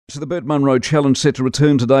So the Burt Munro Challenge set to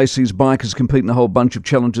return today sees bikers compete in a whole bunch of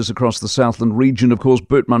challenges across the Southland region. Of course,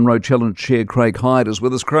 Burt Munro Challenge Chair Craig Hyde is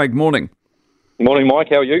with us. Craig, morning. Morning, Mike.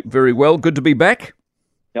 How are you? Very well. Good to be back.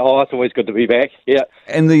 Oh, it's always good to be back. Yeah.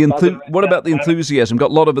 And what about the enthusiasm? Got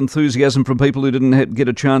a lot of enthusiasm from people who didn't get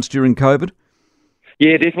a chance during COVID?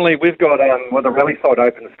 Yeah, definitely. We've got the rally site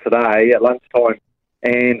opens today at lunchtime,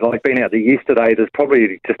 and I've been out there yesterday. There's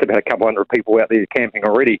probably just about a couple hundred people out there camping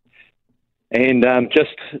already. And just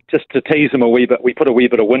to tease them a wee bit, we put a wee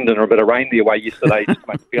bit of wind and a bit of rain their way yesterday just to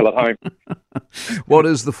make them feel at home. What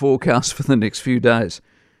is the forecast for the next few days?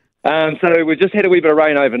 So we just had a wee bit of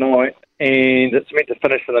rain overnight, and it's meant to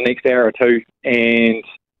finish in the next hour or two. And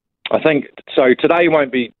I think, so today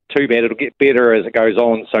won't be too bad. It'll get better as it goes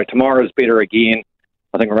on. So tomorrow's better again.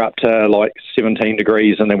 I think we're up to like 17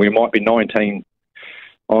 degrees, and then we might be 19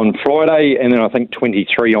 on Friday, and then I think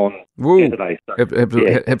 23 on Saturday. So,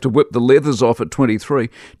 have to whip the leathers off at 23.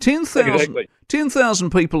 10,000 Exactly. 10,000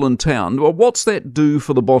 people in town. Well, what's that do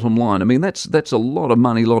for the bottom line? I mean, that's a lot of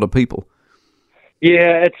money, a lot of people.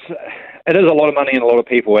 Yeah, it is a lot of money and a lot of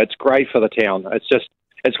people. It's great for the town.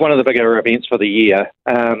 It's one of the bigger events for the year,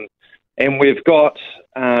 and we've got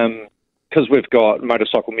because we've got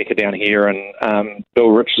Motorcycle Mecca down here and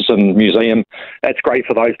Bill Richardson Museum. That's great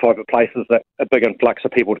for those type of places, that a big influx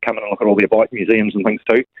of people to come in and look at all their bike museums and things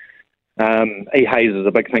too. Hyde is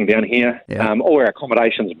a big thing down here. Yeah. All our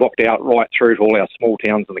accommodations booked out right through to all our small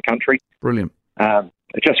towns in the country. Brilliant.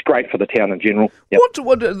 It's just great for the town in general. Yep.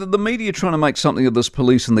 What the media trying to make something of this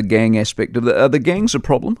police and the gang aspect of are the gangs a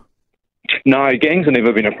problem? No, gangs have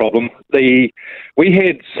never been a problem. We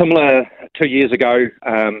had similar 2 years ago.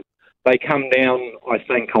 They come down, I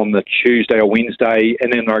think, on the Tuesday or Wednesday,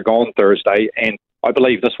 and then they're gone Thursday. And I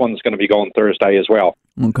believe this one's going to be gone Thursday as well.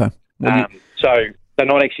 Okay. Well, so they're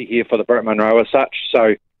not actually here for the Burt Munro as such.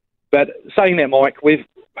 So, but saying that, Mike, we've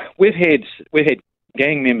had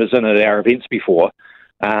gang members in at our events before.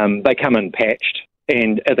 They come in patched,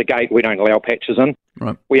 and at the gate we don't allow patches in.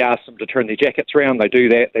 Right. We ask them to turn their jackets around. They do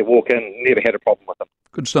that. They walk in. Never had a problem with them.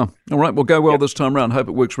 Good stuff. All right, well, go well this time round. Hope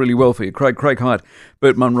it works really well for you. Craig Hyde,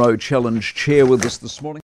 Burt Munro Challenge Chair with us this morning.